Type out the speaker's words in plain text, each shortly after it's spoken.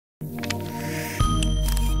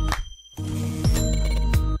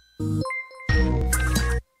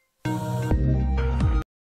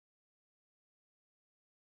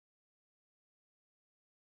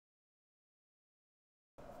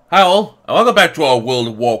Hi all, and welcome back to our World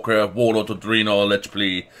of Warcraft Warlords of Draenor Let's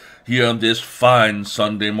Play here on this fine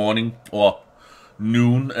Sunday morning, or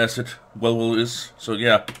noon as it well is. So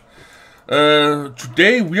yeah,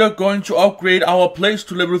 today we are going to upgrade our place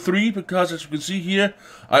to level 3 because as you can see here,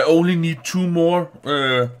 I only need 2 more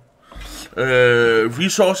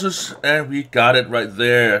resources and we got it right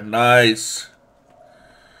there. Nice.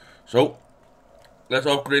 So let's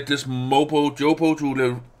upgrade this Mopo Jopo to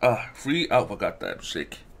level 3. Oh, forgot that. I'm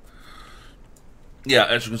sick. Yeah,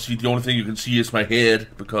 as you can see, the only thing you can see is my head,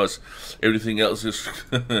 because everything else is...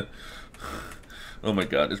 Oh my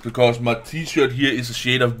god, it's because my t-shirt here is a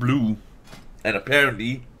shade of blue. And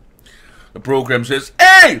apparently, the program says,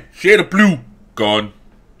 hey! Shade of blue! Gone.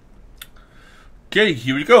 Okay,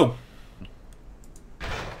 here we go.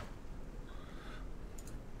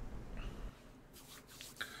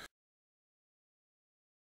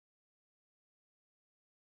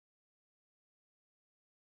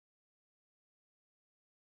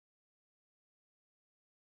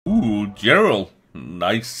 Ooh, General.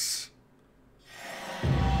 Nice.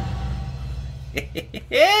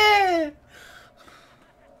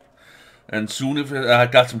 And soon, if I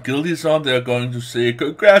got some guildies on, they're going to say,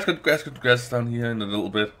 congrats down here in a little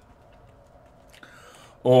bit.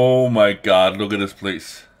 Oh my god, look at this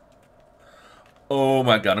place. Oh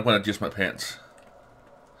my god, I'm gonna adjust my pants.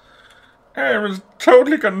 I was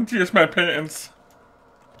totally gonna adjust my pants.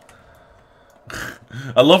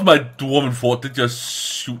 I love my dwarven fort. They just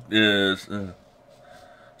shoot.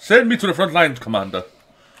 Send me to the front lines, Commander.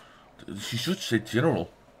 She should say General.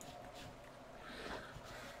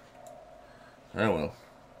 Oh well.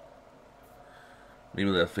 Maybe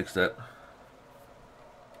they'll fix that.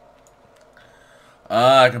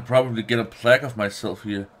 I can probably get a plaque of myself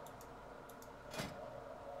here.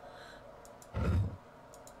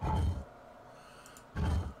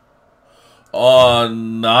 Oh,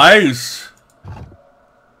 nice.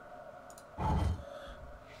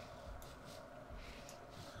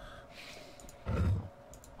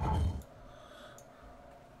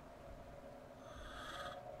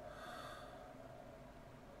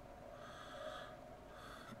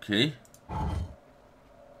 Okay.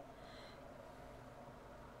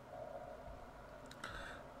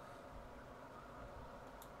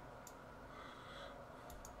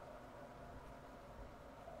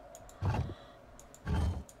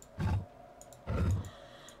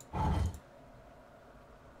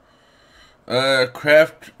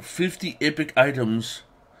 Craft 50 epic items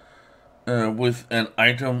with an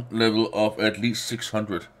item level of at least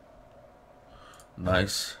 600.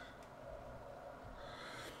 Nice.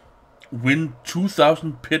 Win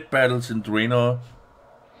 2,000 pit battles in Draenor.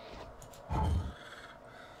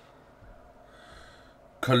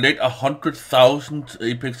 Collect 100,000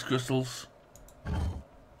 apex crystals.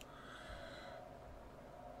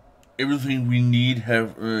 Everything we need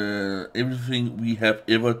have everything we have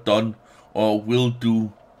ever done or will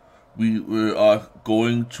do, we are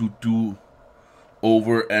going to do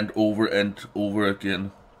over and over and over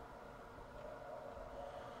again.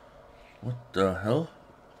 What the hell?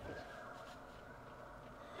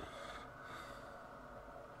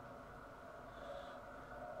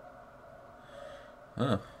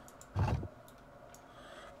 Huh.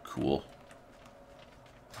 Cool.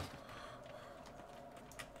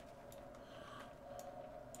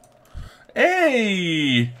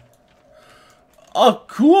 Hey! Oh,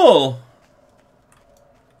 cool!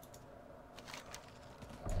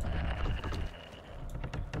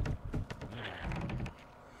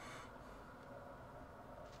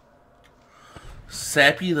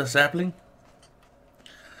 Sappy the sapling?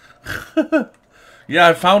 Yeah,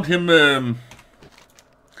 I found him,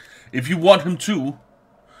 if you want him too.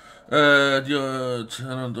 I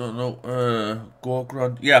don't know,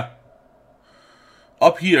 Gorgrun, yeah.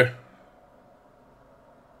 Up here.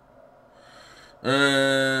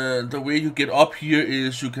 The way you get up here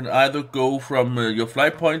is you can either go from your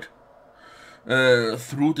flight point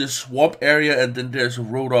through this swamp area, and then there's a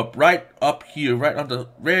road up right up here, right on the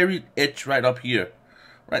very edge, right up here.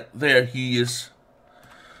 Right there he is.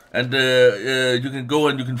 And you can go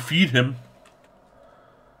and you can feed him.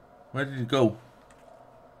 Where did he go?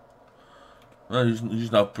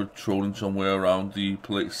 He's now patrolling somewhere around the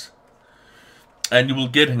place. And you will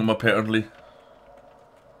get him apparently.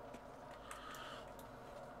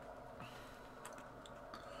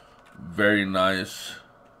 Very nice.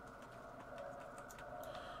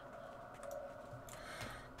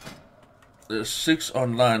 There's 6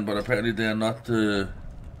 online, but apparently they are not in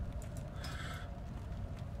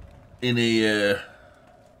a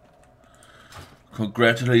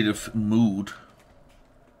congratulative mood.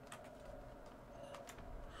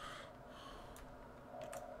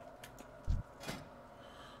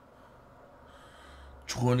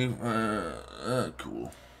 20.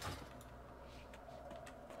 Cool.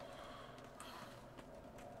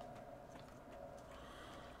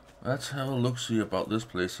 Let's have a look-see about this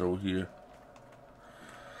place over here.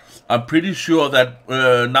 I'm pretty sure that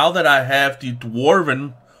now that I have the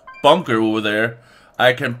dwarven bunker over there,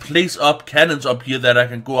 I can place up cannons up here that I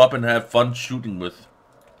can go up and have fun shooting with.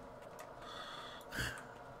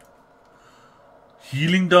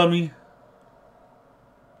 Healing dummy.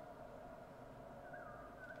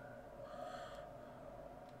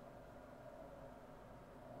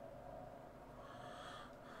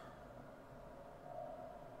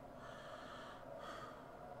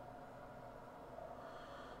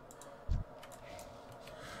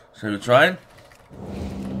 Shall we try it?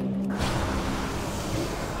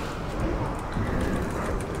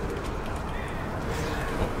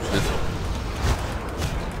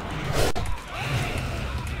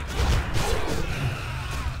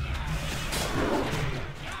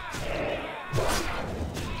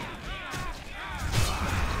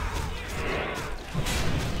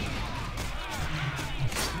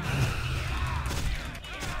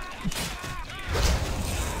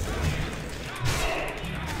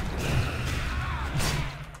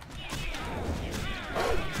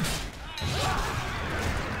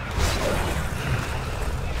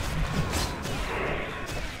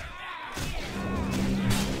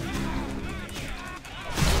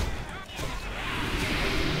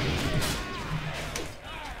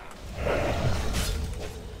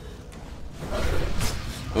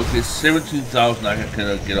 Okay, 17,000 I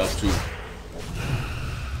can get up to.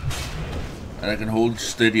 And I can hold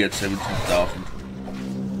steady at 17,000.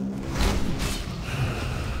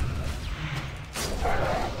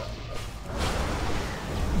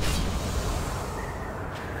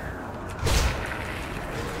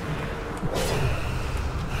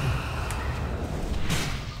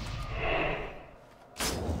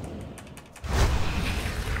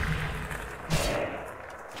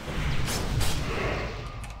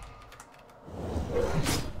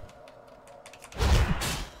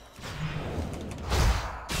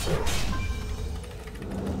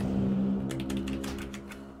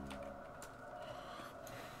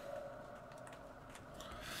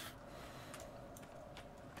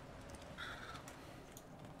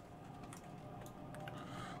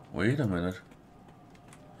 Wait a minute.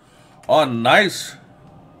 Oh, nice!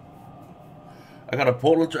 I got a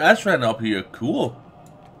portal to Ashran up here. Cool.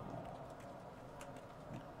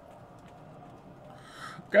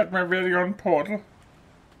 Got my very own portal.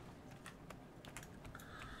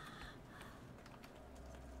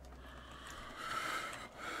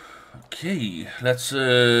 Okay, let's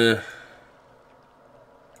go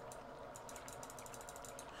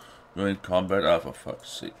in combat. Ah, for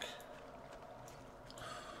fuck's sake.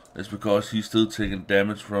 It's because he's still taking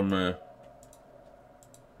damage from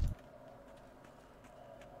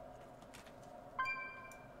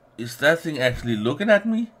Is that thing actually looking at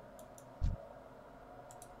me?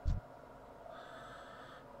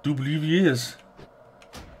 Do believe he is.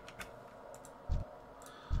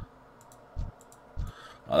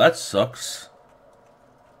 Oh, that sucks.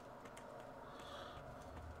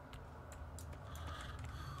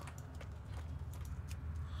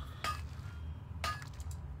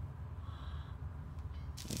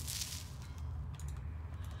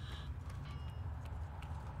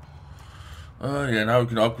 Yeah, now we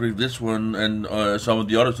can upgrade this one and some of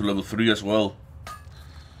the others to level 3 as well.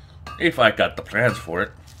 If I got the plans for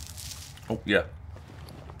it. Oh, yeah.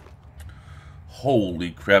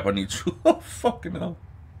 Holy crap, I need to... Oh, fucking hell.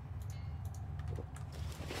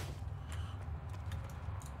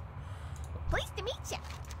 Pleased to meet you.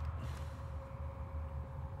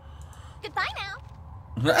 Goodbye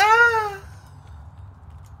now. Ah!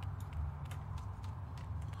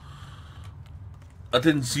 I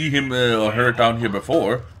didn't see him or her down here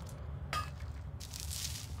before.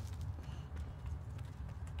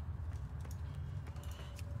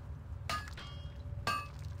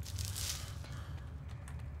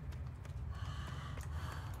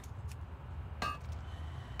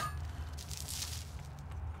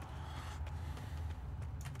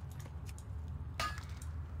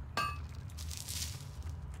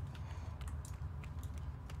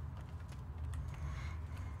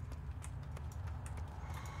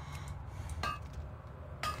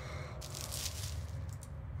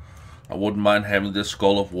 I wouldn't mind having this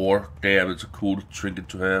Skull of War. Damn, it's a cool trinket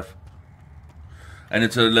to have. And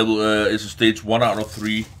it's a level, it's a stage 1 out of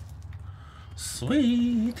 3.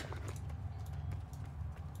 Sweet.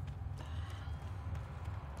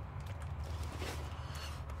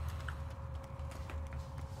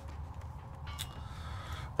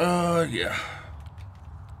 Yeah.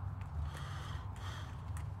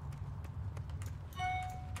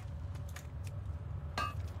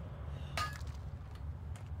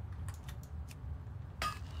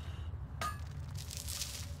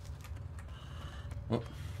 Oh.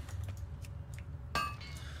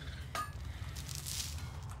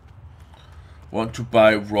 Want to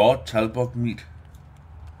buy raw talbot meat?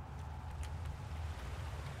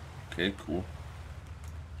 Okay, cool.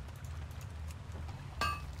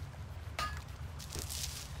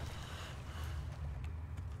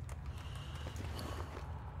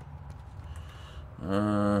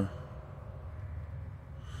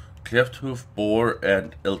 Cleft hoof, boar,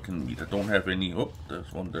 and elkin meat. I don't have any. Oh,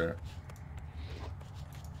 there's one there.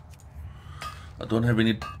 I don't have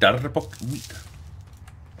any darbok meat.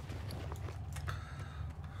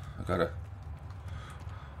 I got a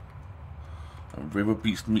river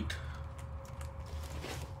beast meat.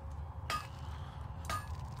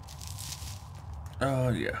 Oh,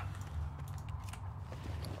 yeah.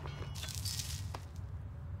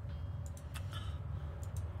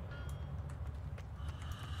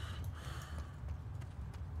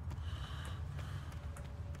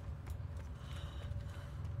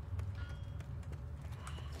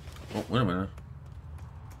 Oh, wait a minute.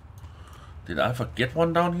 Did I forget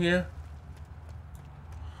one down here?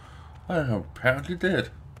 I apparently did.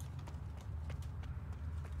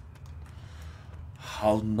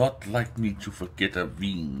 How not like me to forget a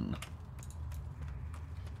vein.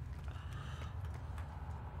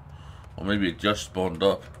 Or maybe it just spawned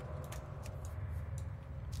up.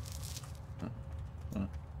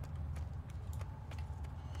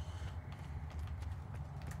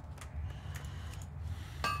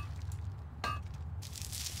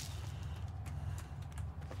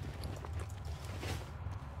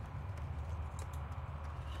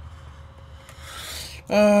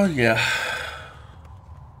 Oh, yeah.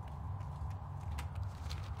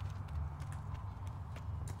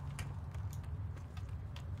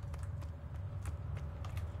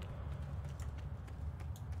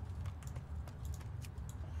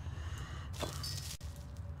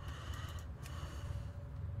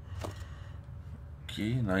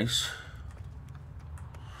 Okay, nice.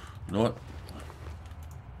 You know what?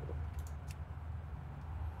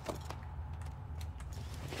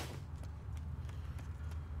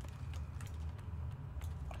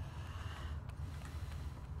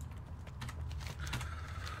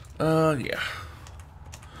 Yeah.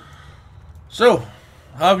 So,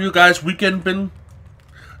 how have you guys' weekend been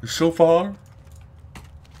so far?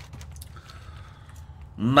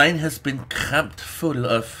 Mine has been cramped full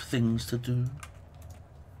of things to do.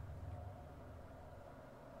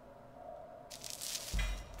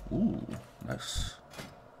 Ooh, nice.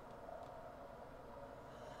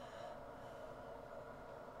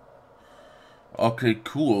 Okay,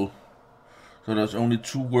 cool. So there's only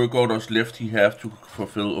 2 work orders left he have to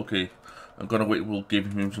fulfill. Okay, I'm gonna wait. We'll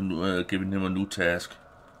give him some, giving him a new task.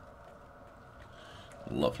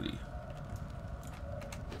 Lovely.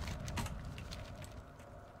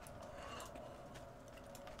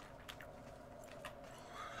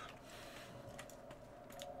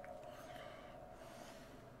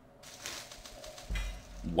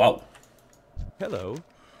 Wow. Hello.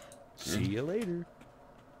 See you later.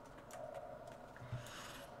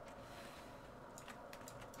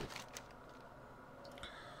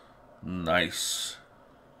 Nice.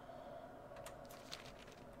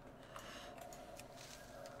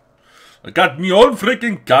 I got me own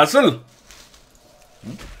freaking castle.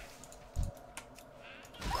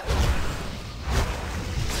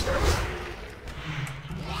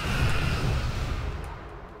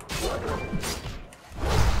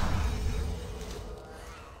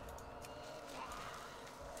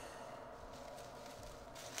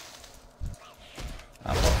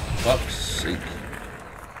 Ah, for fuck's sake.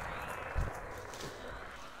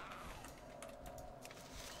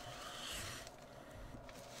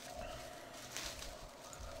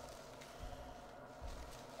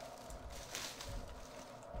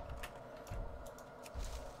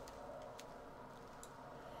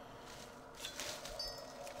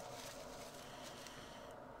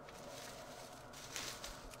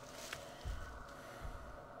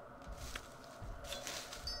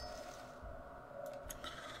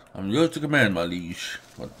 I'm yours to command, my liege.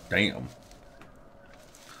 But damn.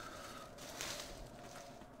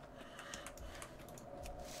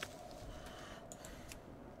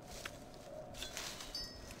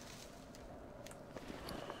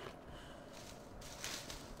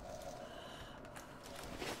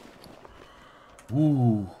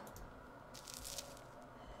 Ooh.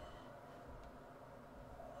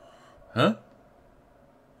 Huh?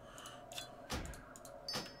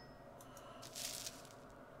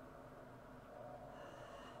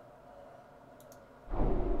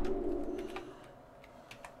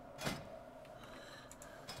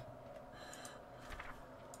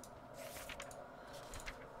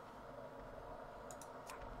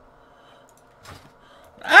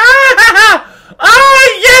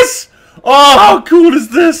 Oh, how cool is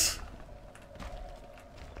this?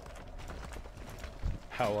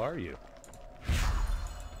 How are you?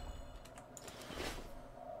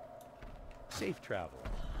 Safe travel.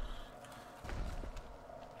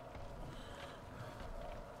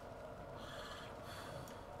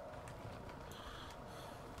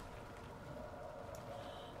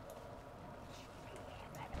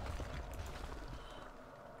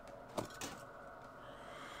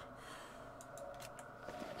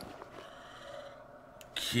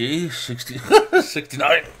 Okay, 60,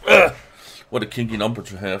 69. What a kinky number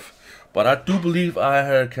to have. But I do believe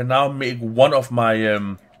I can now make one of my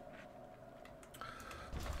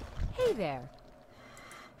Hey there.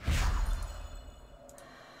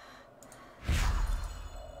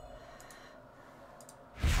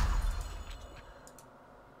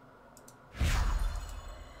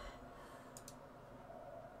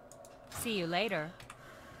 See you later.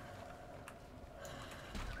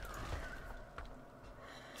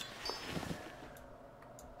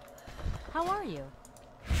 How are you?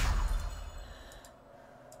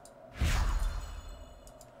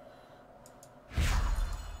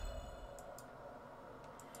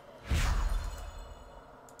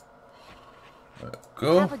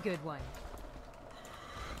 go. Have a good one.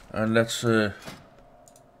 And let's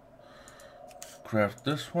craft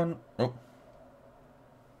this one. Oh.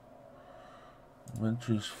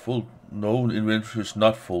 Inventory is full. No, inventory is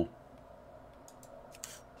not full.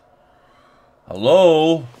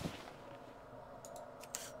 Hello?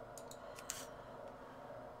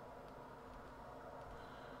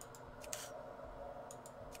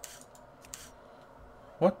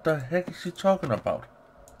 What the heck is he talking about?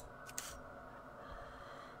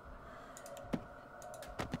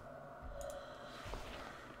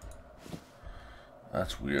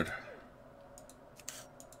 That's weird.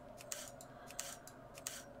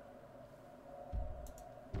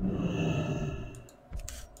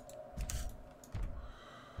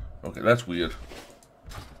 Okay, that's weird.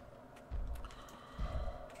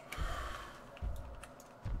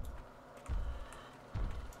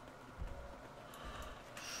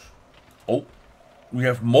 Oh, we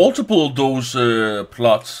have multiple of those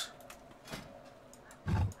plots.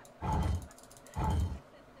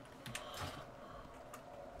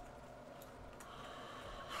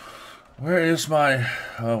 Where is my...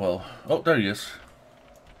 Oh, well. Oh, there he is.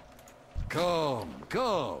 Come,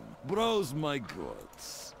 come, browse my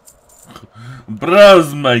goods.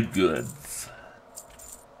 Browse my goods.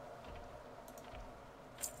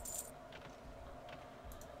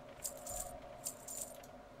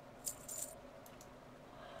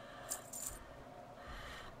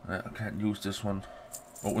 I can't use this one.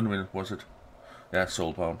 Oh, wait a minute, was it? Yeah,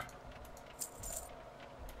 soulbound.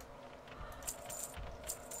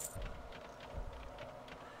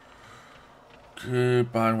 Okay,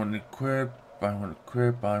 bind one equip, bind one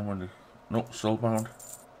equip, bind one. No, soulbound.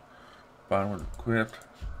 Bind one equipped.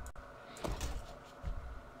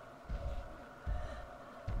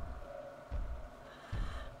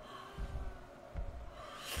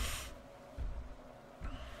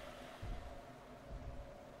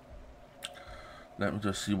 Let me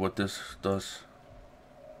just see what this does.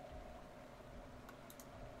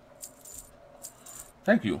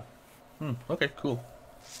 Thank you. Okay, cool.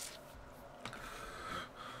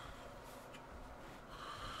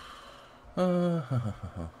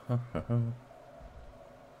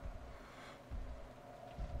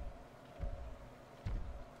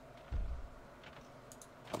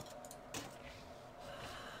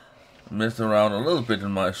 Messed around a little bit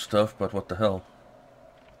in my stuff, but what the hell.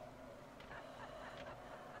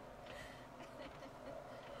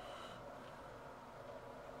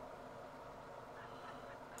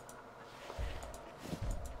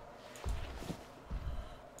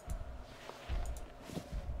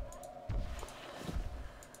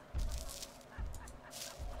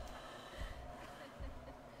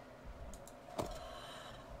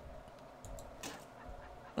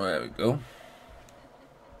 There we go.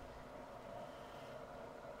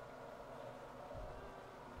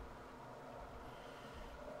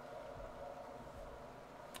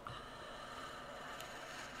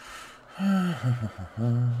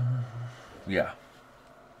 Yeah.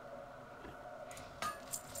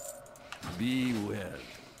 Be well.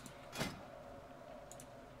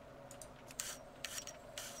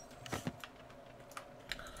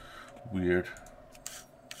 Weird.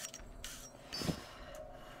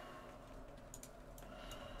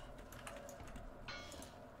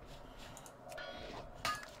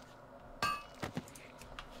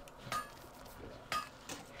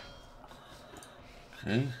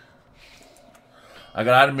 Okay. I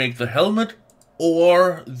gotta either make the helmet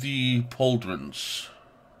or the pauldrons.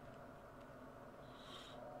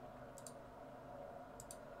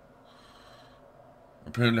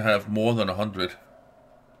 apparently have more than 100.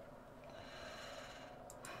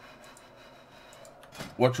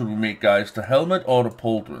 What should we make, guys? The helmet or the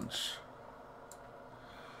pauldrons?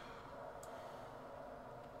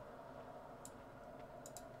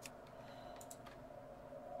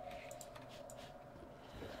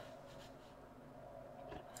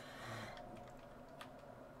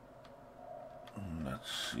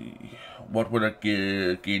 Let's see. What would I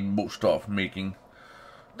gain most of making?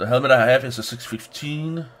 The helmet I have is a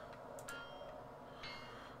 615.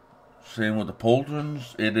 Same with the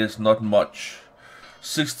pauldrons. It is not much.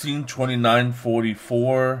 16, 29,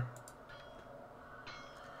 44.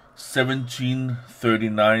 17,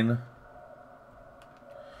 39.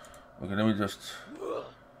 Okay, let me just...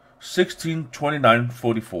 16, 29,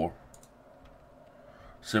 44.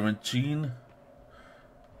 17.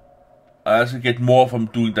 I actually get more from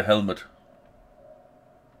doing the helmet.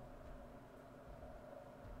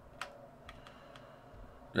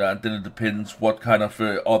 Yeah, and then it depends what kind of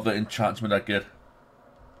other enchantment I get.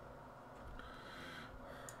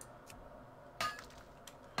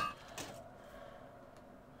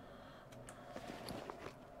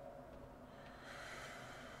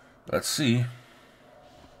 Let's see.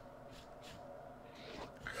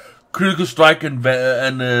 Critical strike and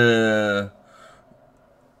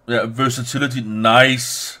yeah, versatility,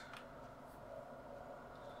 nice.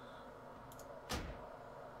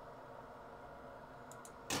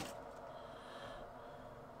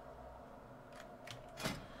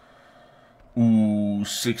 Ooh,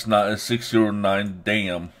 609,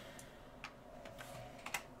 damn.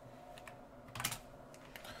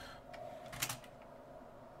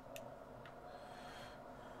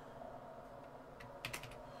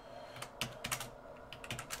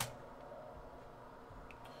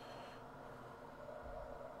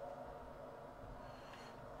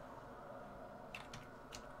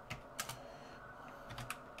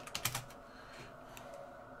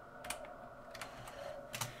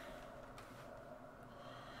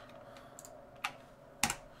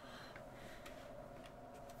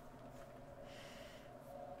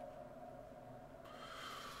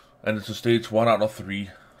 And it's a stage 1 out of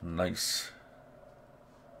 3. Nice.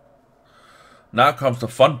 Now comes the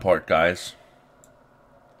fun part, guys.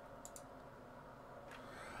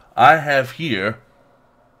 I have here,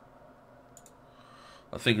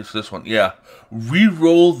 I think it's this one, yeah.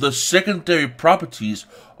 Reroll the secondary properties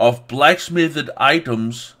of blacksmithed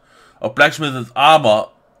items, of blacksmithed armor,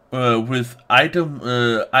 with item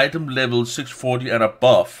level 640 and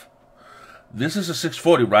above. This is a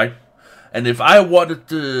 640, right? And if I wanted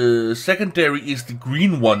the secondary is the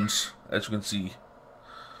green ones, as you can see.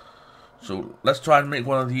 So let's try and make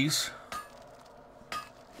one of these.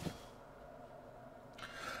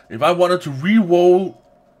 If I wanted to re-roll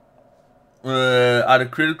either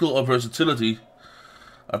critical or versatility,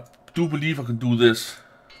 I do believe I can do this.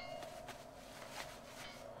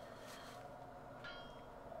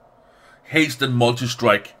 Haste and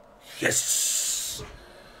multi-strike. Yes!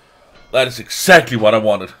 That is exactly what I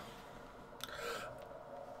wanted.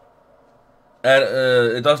 And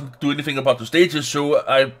it doesn't do anything about the stages, so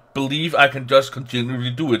I believe I can just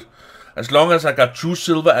continually do it. As long as I got true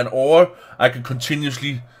silver and ore, I can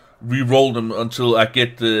continuously re-roll them until I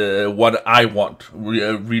get what I want,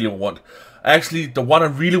 really want. Actually, the one I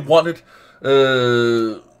really wanted,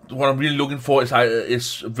 what I'm really looking for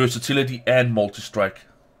is versatility and multi-strike.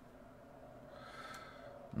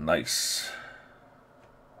 Nice.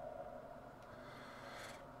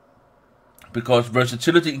 Because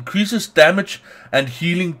versatility increases damage and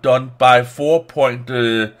healing done by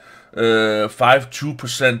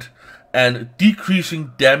 4.52% and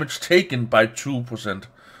decreasing damage taken by 2%.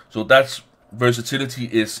 So that's versatility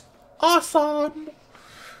is awesome.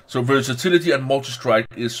 So versatility and multi-strike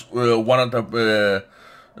is one of the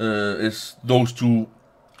is those two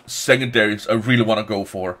secondaries I really want to go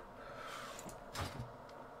for.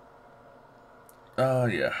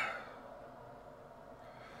 Yeah.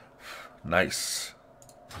 Nice.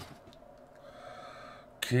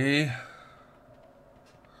 Okay.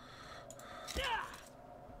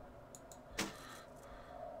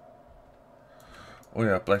 Oh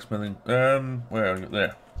yeah, blacksmithing. Where are you?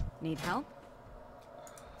 There. Need help?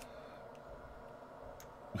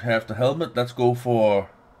 We have the helmet. Let's go for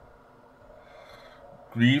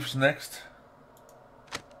Greaves next.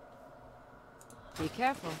 Be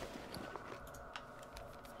careful.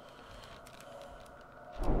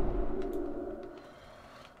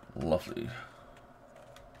 Lovely.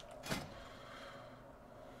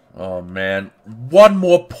 Oh man, one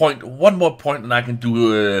more point, and I can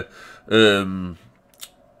do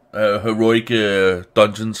heroic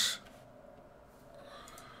dungeons.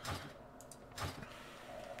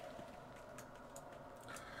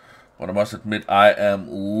 But I must admit, I am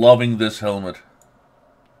loving this helmet.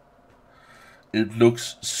 It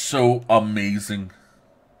looks so amazing.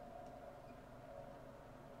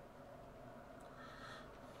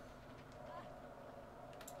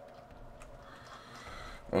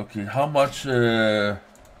 Okay, how much... Oh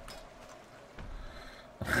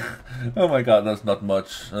my god, that's not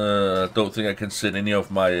much. I don't think I can set any of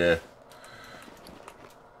my...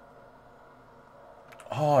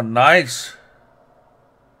 Oh, nice!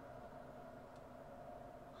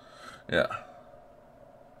 Yeah.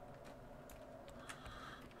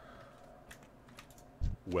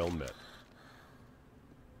 Well met.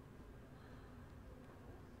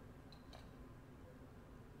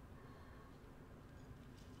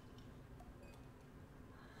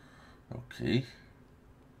 Okay.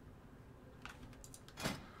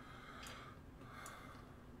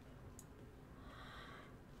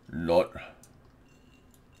 Lot.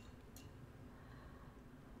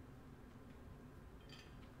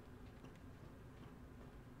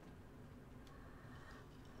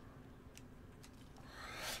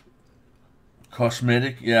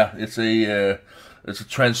 Cosmetic, yeah, it's a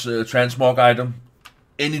transmog item.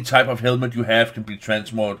 Any type of helmet you have can be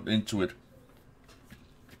transmogged into it.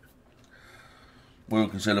 Well, you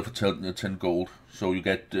can sell it for 10 gold, so you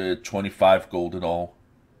get 25 gold in all.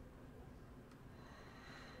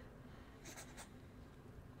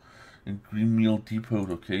 In Green Meal Depot,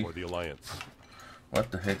 okay. For the Alliance. What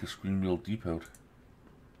the heck is Green Meal Depot?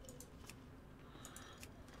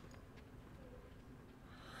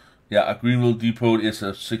 Yeah, a Green Meal Depot is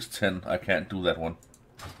a 610. I can't do that one.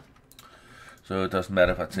 So it doesn't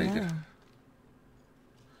matter if I take it.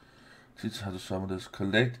 Teach how to summon this.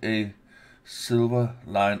 Collect a silver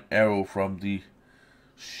line arrow from the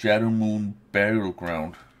Shadow Moon Burial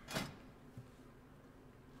Ground.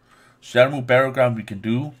 Shadow Moon Burial Ground we can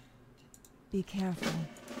do. Be careful.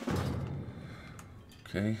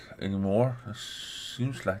 Okay, any more? It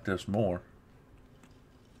seems like there's more.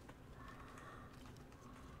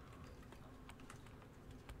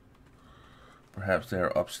 Perhaps they're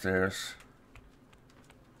upstairs.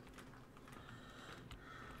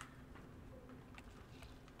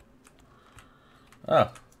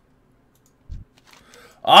 Ah.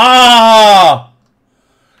 Ah!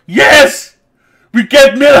 Yes! We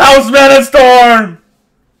get Millhouse Mana Storm!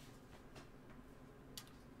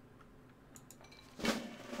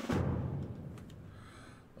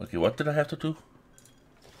 Okay, what did I have to do?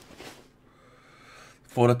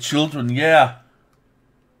 For the children, yeah.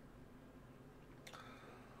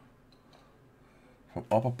 From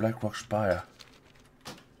Upper Blackrock Spire.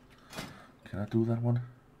 Can I do that one?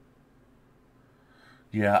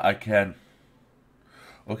 Yeah, I can.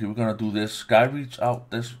 Okay, we're gonna do this. Sky Reach out.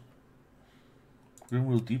 This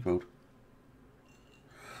Grimwheel Depot.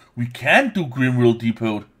 We can do Grimwheel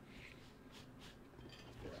Depot.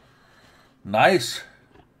 Nice.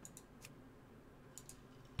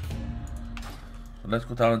 So let's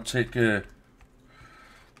go down and take her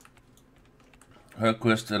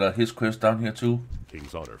quest, or his quest down here too.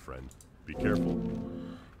 King's honor, friend. Be careful.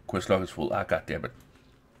 Quest log is full. Ah, goddammit.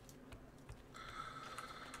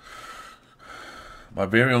 My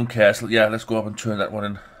very own castle. Yeah, let's go up and turn that one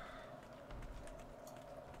in.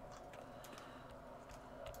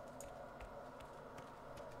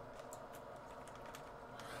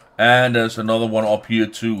 And there's another one up here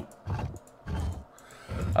too.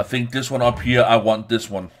 I think this one up here, I want this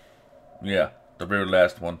one. Yeah, the very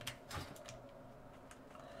last one.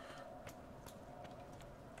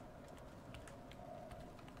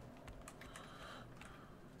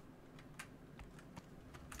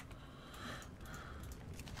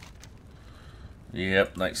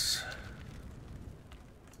 Yep, nice.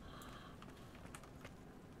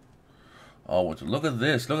 Oh, would you look at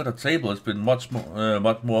this? Look at the table. It's been much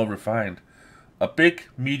more refined. A big,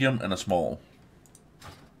 medium, and a small.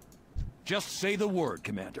 Just say the word,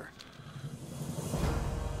 Commander.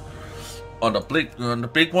 On the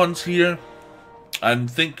big ones here, I'm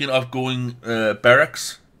thinking of going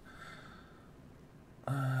barracks.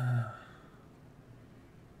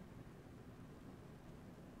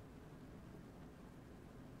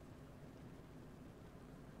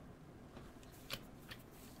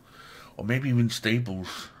 Or maybe even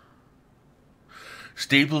stables.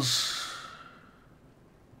 Stables.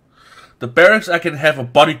 The barracks, I can have a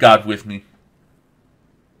bodyguard with me.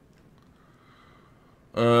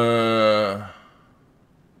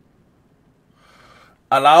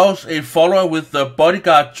 Allows a follower with the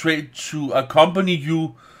bodyguard trait to accompany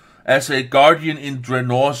you as a guardian in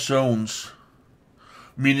Draenor zones.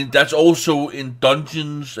 Meaning that's also in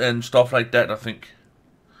dungeons and stuff like that, I think.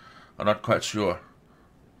 I'm not quite sure.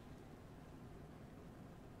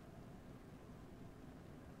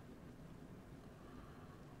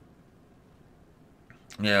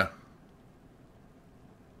 Yeah.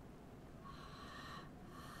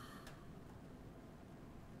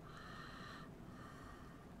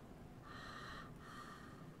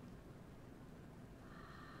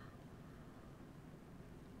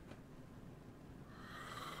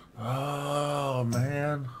 Oh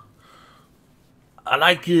man, I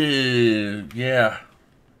like it. Yeah.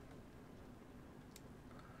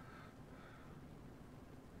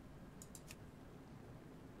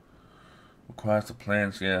 Requires the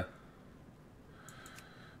plans. Yeah.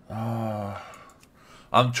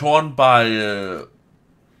 I'm torn by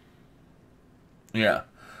yeah,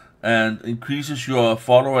 and increases your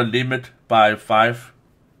follower limit by five,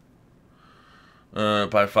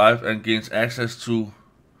 and gains access to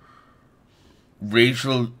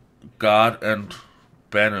racial guard and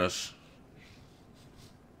banners.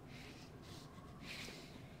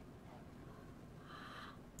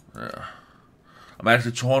 I'm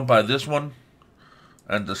actually torn by this one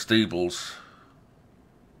and the stables.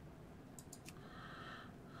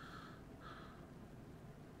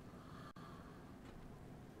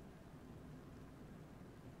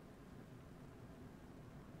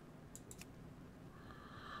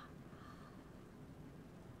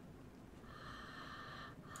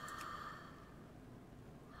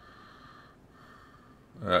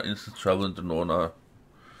 Instant travel into Norna.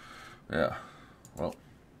 Yeah. Well.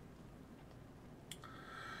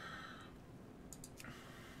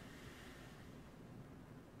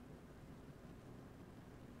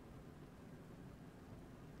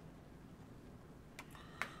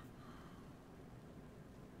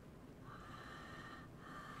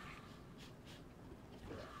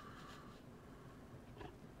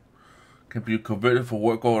 Can be converted for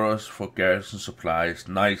work orders for garrison supplies.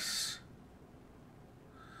 Nice.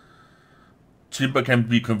 Timber can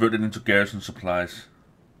be converted into garrison supplies.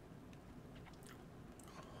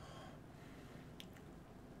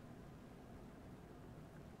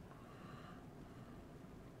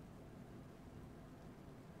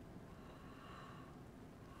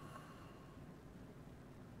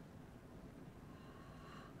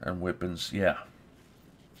 And weapons, yeah.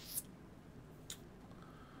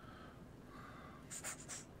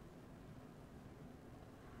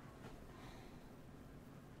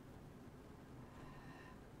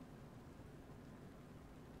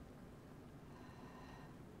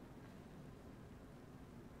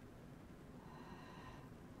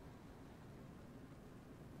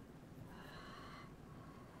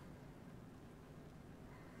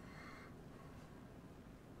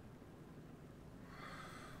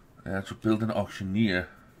 To build an auctioneer.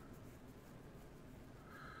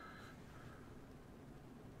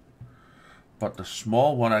 But the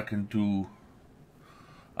small one I can do.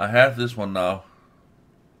 I have this one now.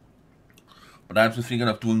 But I'm still thinking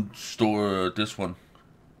of doing this one.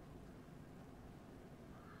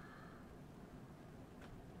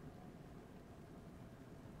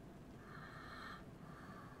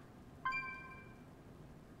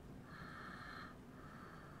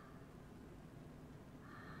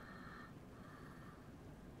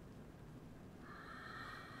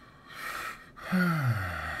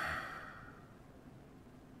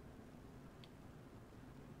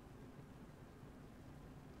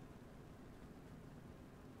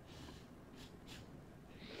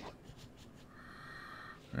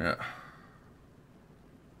 Yeah.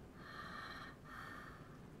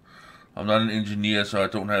 I'm not an engineer, so I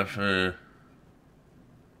don't have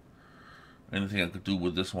anything I could do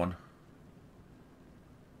with this one.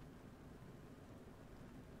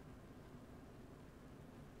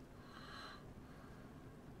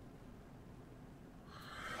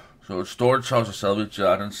 So storage house or salvage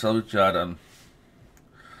yard, and salvage yard I'm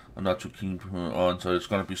not too keen on, so it's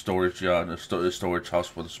gonna be storage yard and a storage house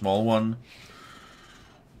for the small one.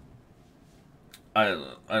 I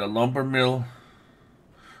had a lumber mill,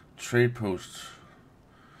 trade post,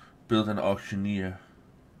 build an auctioneer.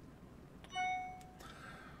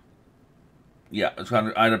 Yeah, it's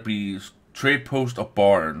gonna either be trade post or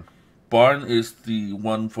barn. Barn is the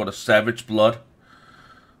one for the savage blood,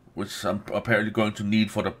 which I'm apparently going to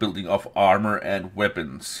need for the building of armor and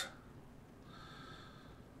weapons.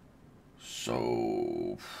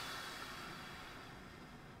 So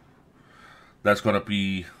that's gonna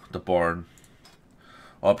be the barn.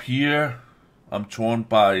 Up here, I'm torn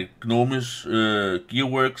by Gnomish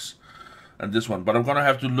Gearworks and this one, but I'm gonna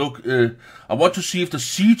have to look. I want to see if the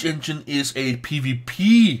siege engine is a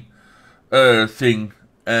PvP thing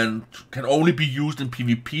and can only be used in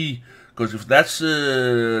PvP. Because if that's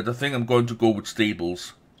the thing, I'm going to go with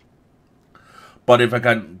stables. But if I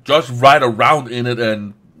can just ride around in it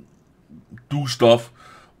and do stuff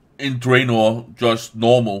in Draenor, just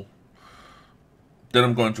normal, then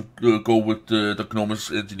I'm going to go with the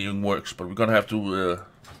Gnomes Engineering Works, but we're gonna have to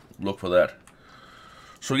look for that.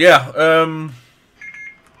 So yeah,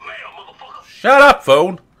 shut up,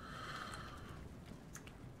 phone.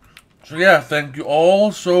 So yeah, thank you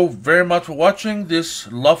all so very much for watching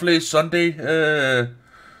this lovely Sunday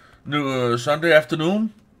Sunday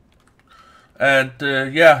afternoon. And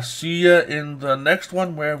yeah, see ya in the next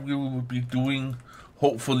one, where we will be doing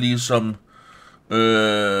hopefully some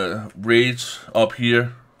raids up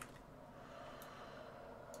here.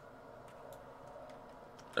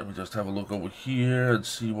 Let me just have a look over here and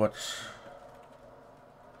see what's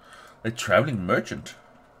a traveling merchant.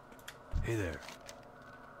 Hey there.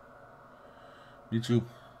 Me too.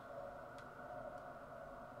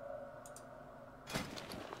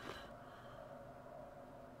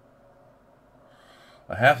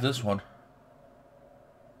 I have this one.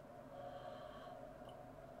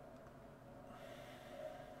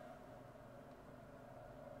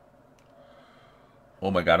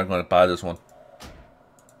 Oh my god, I'm gonna buy this one.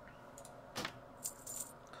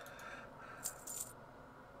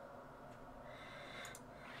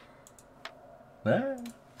 Ah.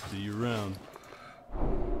 See you around.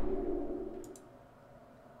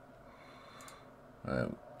 There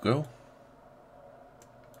we go.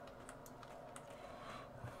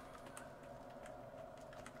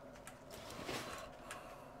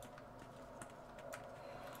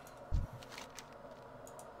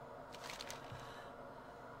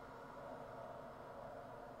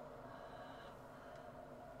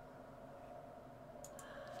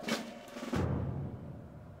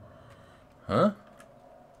 Huh?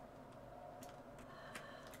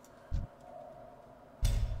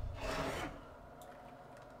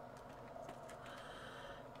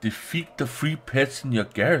 Defeat the free pets in your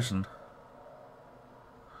garrison.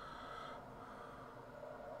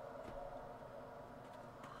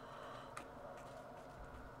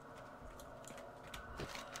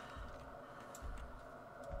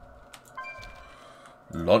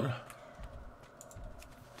 Lol.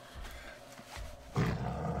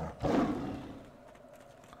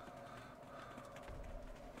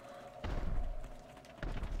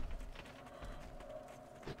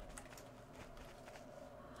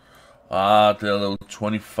 Ah, they're level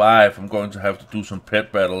 25. I'm going to have to do some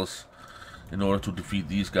pet battles in order to defeat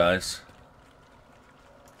these guys.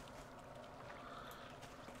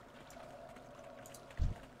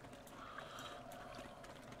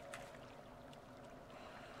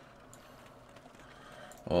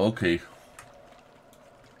 Okay.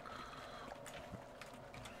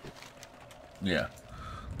 Yeah.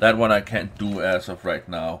 That one I can't do as of right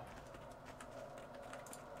now.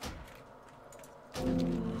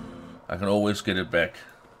 I can always get it back.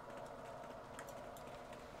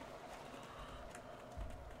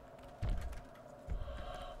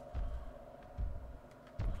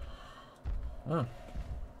 Oh.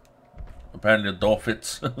 Apparently the door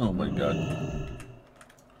fits. Oh my god.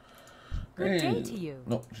 Good day to you.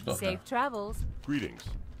 No, she's not Safe travels. Greetings.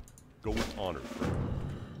 Go with honor, friend.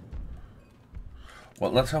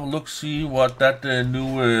 Well, let's have a look, see what that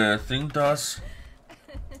new thing does.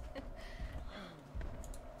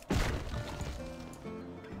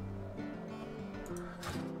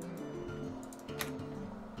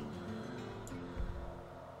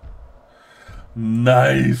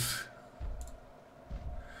 Nice.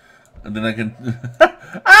 And then I can...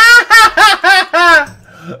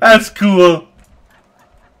 That's cool.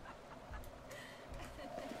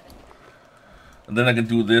 And then I can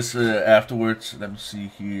do this afterwards. Let me see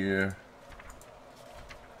here.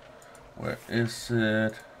 Where is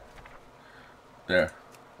it? There.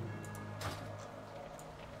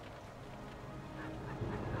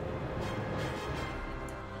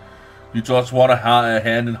 You just want a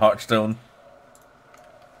hand in Hearthstone.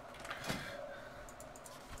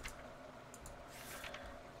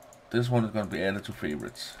 This one is going to be added to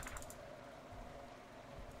favorites.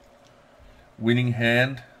 Winning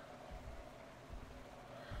hand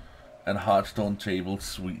and Hearthstone table,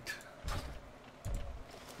 sweet.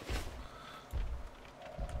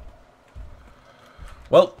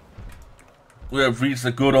 Well, we have reached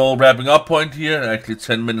a good old wrapping up point here. Actually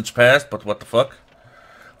 10 minutes past, but what the fuck.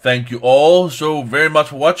 Thank you all so very much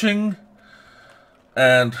for watching.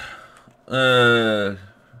 And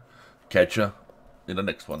catch ya in the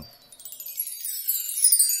next one.